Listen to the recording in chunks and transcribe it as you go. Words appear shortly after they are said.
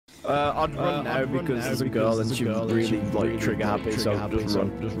I'd run now because there's a girl and she's really like trigger happy, so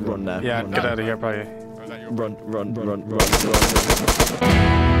just run now. Yeah, get out of here, probably. Run.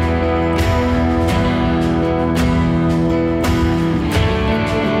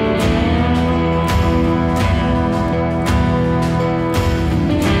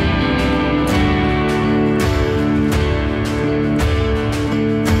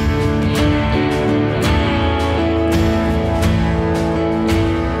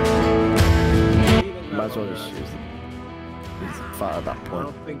 At that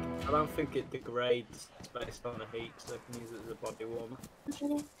point. I don't think it degrades based on the heat, so they can use it as a body warmer.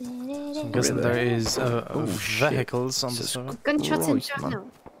 So I'm guessing there is vehicles on the server. Gunshots in channel.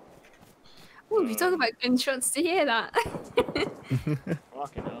 Oh, you talk about gunshots to hear that.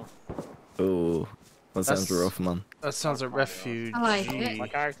 Fucking hell. Oh, that sounds rough, man. That sounds like refugee. I like it. My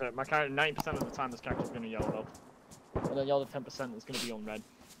character, 90% of the time this character's gonna yell up. And then the other 10% is gonna be on red.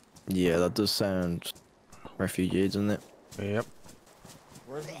 Yeah, that does sound refugee, doesn't it? Yep.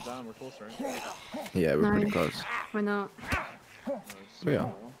 Where's the down? We're close, right? Yeah, we're pretty close. We're not. We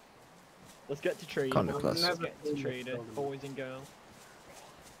are. Let's get to trade. Kinda close. Let's get to trade it, boys and girls.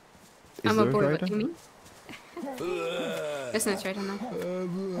 I'm a boy, what do you mean? There's no trader now.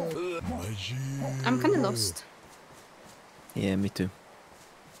 I'm kinda lost. Yeah, me too.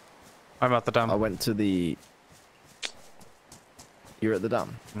 I'm at the dam. I went to the... You're at the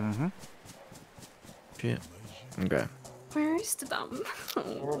dam? Mm-hmm. Shit. Okay. Where is the dam?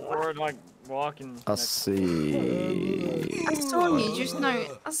 We're like walking. I see. I saw you just now.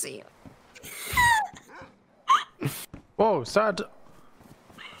 I see you. Whoa, sad.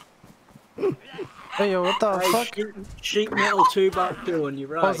 Hey, yo, what the fuck? Sheet metal 2x2 on your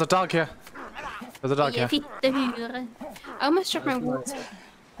right. Oh, there's a dog here. There's a dog here. I almost dropped my water.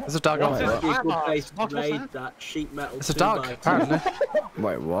 There's a dog over there. That sheet metal. It's a dog, apparently.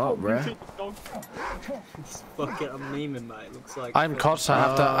 Wait, what? Where? Fuck it, I'm memeing, mate. It looks like. I'm caught, so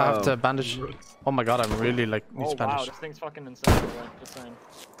I have to bandage. Oh my god, I'm really like needs Oh wow, bandage. this thing's fucking insane. Just saying.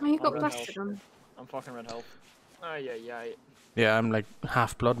 Oh, you got Red plastered health. on. I'm fucking red health. Oh yeah. Yeah, I'm like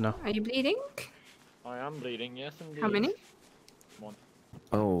half blood now. Are you bleeding? I am bleeding, yes indeed. How many? One.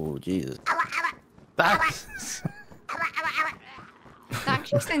 Oh, Jesus. That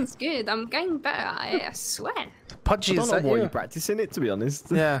actually sounds good. I'm getting better. I swear. Pudgy, I is don't that know why you? you're practicing it, to be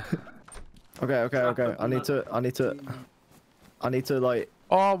honest. Yeah. Okay. I need to like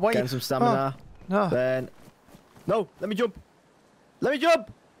Oh wait. gain some stamina. No. Then, no, let me jump. There's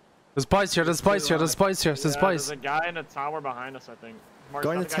boys here. There's boys here. There's boys here. There's boys. There's a guy in a tower behind us, I think. Mark,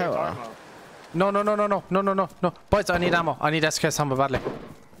 Guy in is the that you're tower? talking about? No. Boys, I need ammo. I need SKS ammo badly.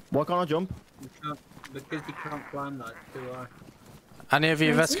 Why can't I jump? Because you can't climb that, do I? Any of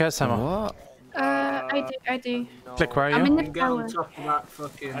you have SKS ammo? What? I do. No. Click, where are I'm in you? the Get on tower. top of that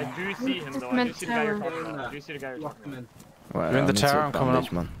fucking... I do see him though, I do see the guy you're talking about. I do see the guy you're talking about. Well, You're in the I need to tower, I'm coming bandage,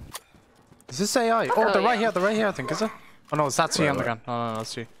 up. man. Is this AI? Oh, they're right here. They're right here, I think, is it? Oh no, that's you on the Right. gun. No,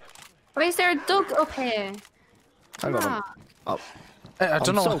 that's you. Why is there a dog up here? Hang on. Ah. Oh, Hey, I don't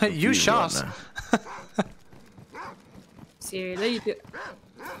I'm know. so You confused right shot. now. Seriously? Okay.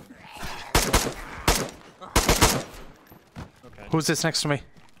 Who's this next to me?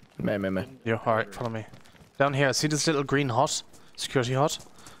 Me. You, alright, follow me. Down here, see this little green hut? Security hut?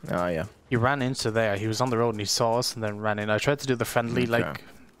 Oh, yeah. He ran into there. He was on the road and he saw us and then ran in. I tried to do the friendly, like,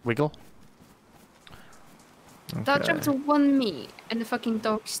 wiggle. That jumped to 1 meat and the fucking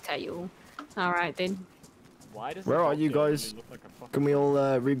dog's tail. Alright then. Why does Where the are dog you tail guys? really look like a fucking- Can we all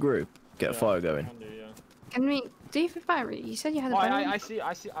regroup? Get a Yeah, fire going. can do, yeah. Can we do you have a battery? You said you had a Oh, battery.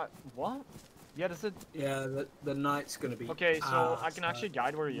 I see, what? Yeah, there's a... Yeah, the night's gonna be. Okay, so I can actually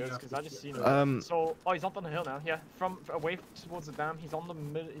guide where he is, because I just seen him. So, oh, he's up on the hill now, yeah. From away towards the dam, he's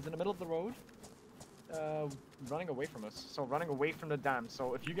he's in the middle of the road. Running away from us. So running away from the dam.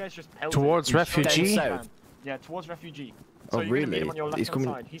 So if you guys just pelt Towards him, refugee? South? Yeah, towards refugee. Oh, So you're gonna meet really? him on your He's left-hand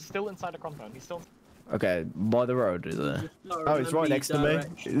coming- side. He's still inside the compound. He's still... Okay, by the road, is it? Oh, he's right next to me. Yeah,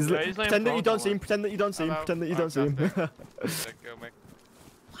 he's laying Pretend that you prone don't see him. somewhere. Pretend that you don't see him. Hello. Pretend that you don't see him.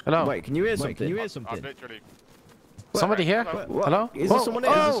 Hello? Wait, can you hear something? I'm literally. Somebody here? What? Hello? Is there Whoa. someone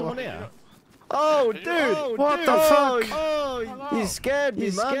here? Is there someone here? Oh, dude! What the fuck? Oh, you scared me,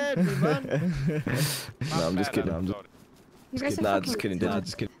 man. No, I'm just kidding. I'm just. You guys are Nah, fucking just kidding, dude.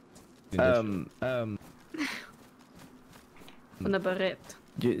 Just kidding. on the barret.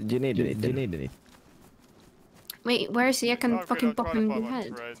 Do you need anything? Do you need anything? Wait, where is he? I can fucking pop him in the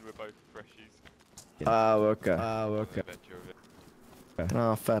head. Oh, okay.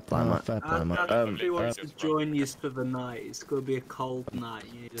 Oh, fair play, mate. Fair play, mate. If he wants to join you for the night, it's gonna be a cold night.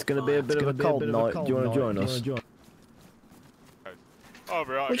 You need It's gonna be a bit of a cold night. Do you want to join us? Oh,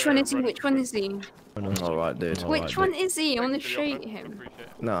 right. Which one is he? Which one is he? Alright, dude. Which one is he? I want to shoot him.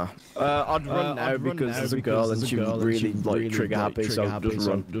 Nah. I'd run now because there's a girl and she's really like trigger happy, so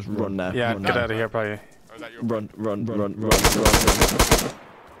just run now. Yeah, get out of here, probably. Run.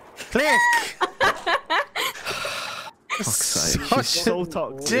 Click! Fuck's sake. She's so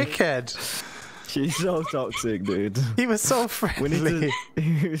toxic. Dickhead. She's so toxic, dude. He was so friendly.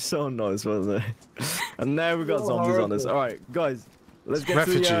 He was so nice, wasn't he? And now we've got zombies on us. Alright, guys. Let's get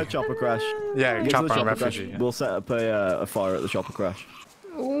to the chopper crash. Yeah, chopper and refugee. Yeah. We'll set up a fire at the chopper crash.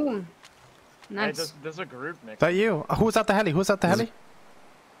 Ooh. Nice. Hey, there's a group mix. That you? Who's at the heli? Who's at the heli?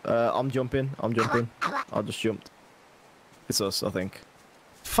 I'm jumping. I just jumped. It's us, I think.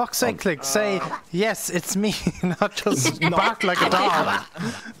 Fuck's sake, Click. Say, yes, it's me, not just bark like a dog.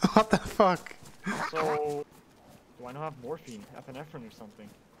 What the fuck? So, do I not have morphine, epinephrine or something?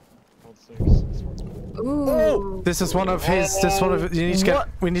 Ooh. This is one of his. This is one of. You need to get.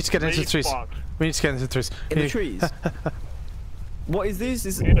 We need to get into the trees. We need to get into the trees. In the trees. What is this?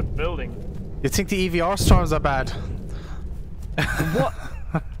 Is in a building. You think the EVR storms are bad? What?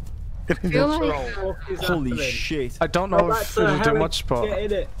 I feel like Holy shit! I don't know if it'll do much, but Get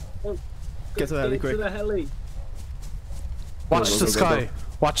in it. Get to the heli quick. To the heli. Watch the sky.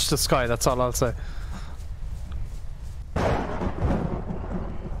 Watch the sky. That's all I'll say.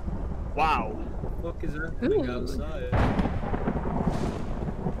 Wow. What is happening outside?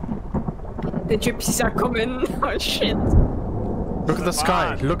 the gypsies are coming. Oh shit. Look at the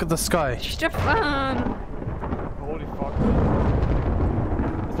sky. Look at the sky. Stefan. Holy fuck.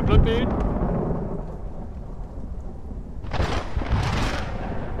 Is the blood dude?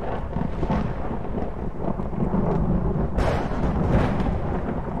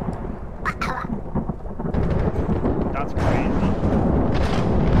 That's crazy.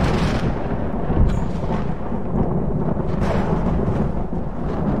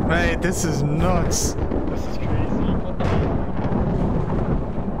 Mate, this is nuts. This is crazy.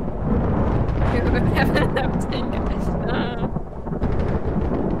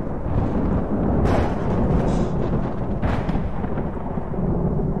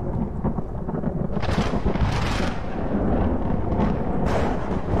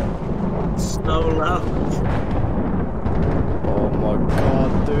 So loud. Oh my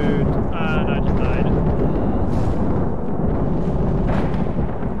god, dude. And I just died.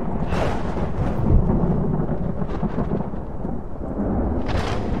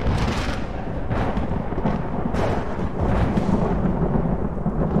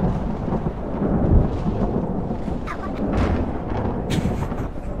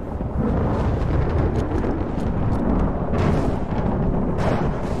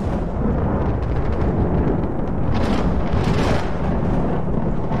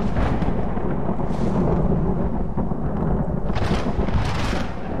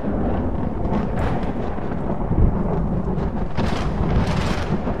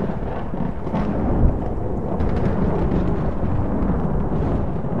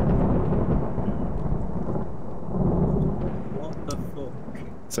 What the fuck?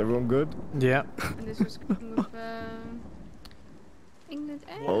 Is everyone good? Yeah. And this was with England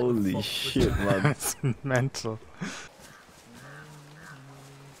Air. Holy shit, man. That's mental.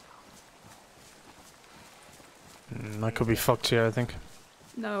 I could be fucked here, I think.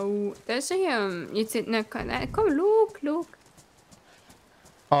 No, there's a you think no, come look.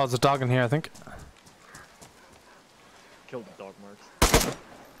 Oh, there's a dog in here, I think. Killed the dog, Marks.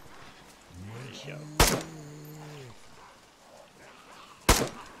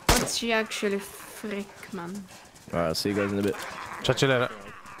 What's she actually frick, man? Alright, see you guys in a bit. Chat you later.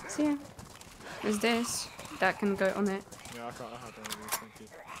 See ya. There's this that can go on it. Yeah, I have one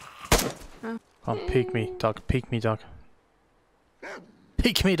of these. Oh, peek me, dog. Peek me, dog.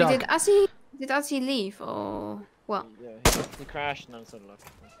 Peek me, dog. Did Azzy leave or what? Yeah, he crashed and then said left.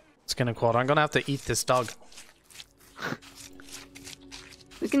 Skin and quarter. I'm gonna have to eat this dog.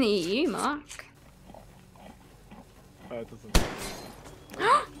 We can eat you, Mark. It doesn't.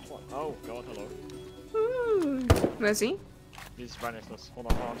 Oh god, hello. Where's he? He's right next to us.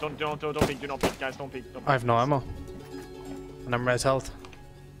 Hold on. Don't peek, do not peek, guys, don't peek. Don't peek. I have no ammo. And I'm res health.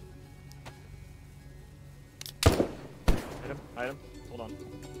 I hit him. Hold on.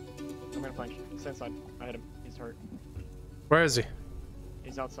 I'm gonna flank. Stay inside. I hit him. He's hurt. Where is he?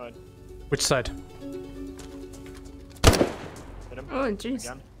 He's outside. Which side? Hit him. Oh, jeez.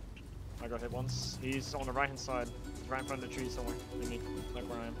 Again. I got hit once. He's on the right hand side. He's right in front of the tree somewhere. With me. Like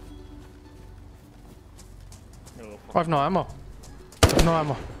where I am. I have no ammo. I have no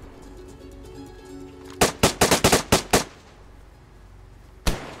ammo.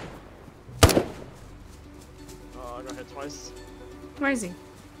 Oh, I got hit twice. Where is he?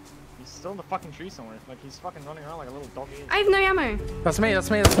 He's still in the fucking tree somewhere. Like, he's fucking running around like a little doggy. I have no ammo. That's me.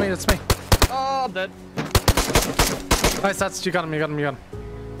 Oh, I'm dead. Nice, that's you got him.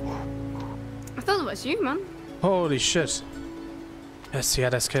 I thought it was you, man. Holy shit. Yes, he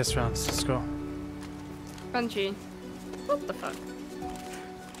had SKS rounds. Let's go. Bunchy. What the fuck?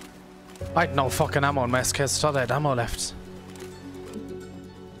 I had no fucking ammo in my SKS. I thought I had ammo left.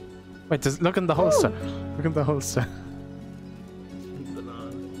 Wait, look in the holster. Look in the holster.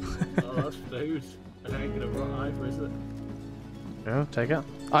 Oh, that's food. I ain't gonna run either, is it? Yeah, take it.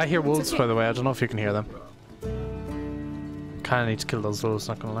 I hear wolves, by the way. I don't know if you can hear them. Kinda need to kill those wolves,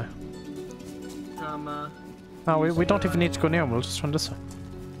 not gonna lie. No, we don't even need to go near them. We'll just run this way.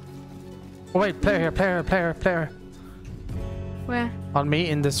 Oh wait, player here, player. Where? On me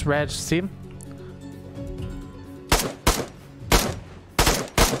in this red team.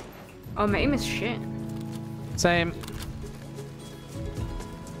 Oh, my aim is shit. Same.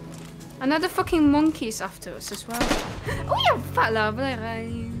 Another fucking monkey's after us as well. Oh, you fat lava.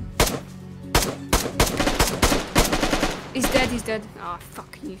 He's dead. Oh,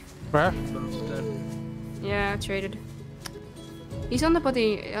 fuck you. Where? Yeah, I traded. He's on the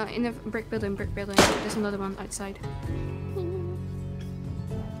body in the brick building. There's another one outside.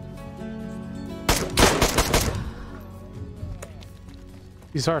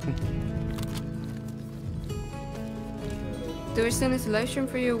 He's hurting. Do we still need to live stream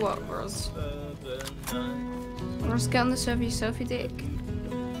for you? What, Ross? Ross, get on the server yourself, you dick.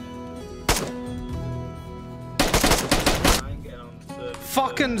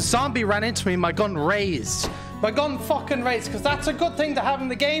 Fucking zombie ran into me, my gun raised. My gun fucking raised, because that's a good thing to have in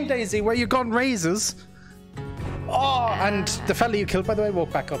the game, Daisy, where your gun raises. Oh, and the fella you killed, by the way,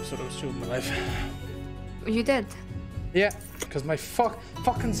 woke back up, so there was two of them alive. Are you dead? Yeah, because my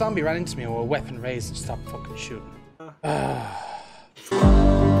fucking zombie ran into me with a weapon raised and stopped fucking shooting.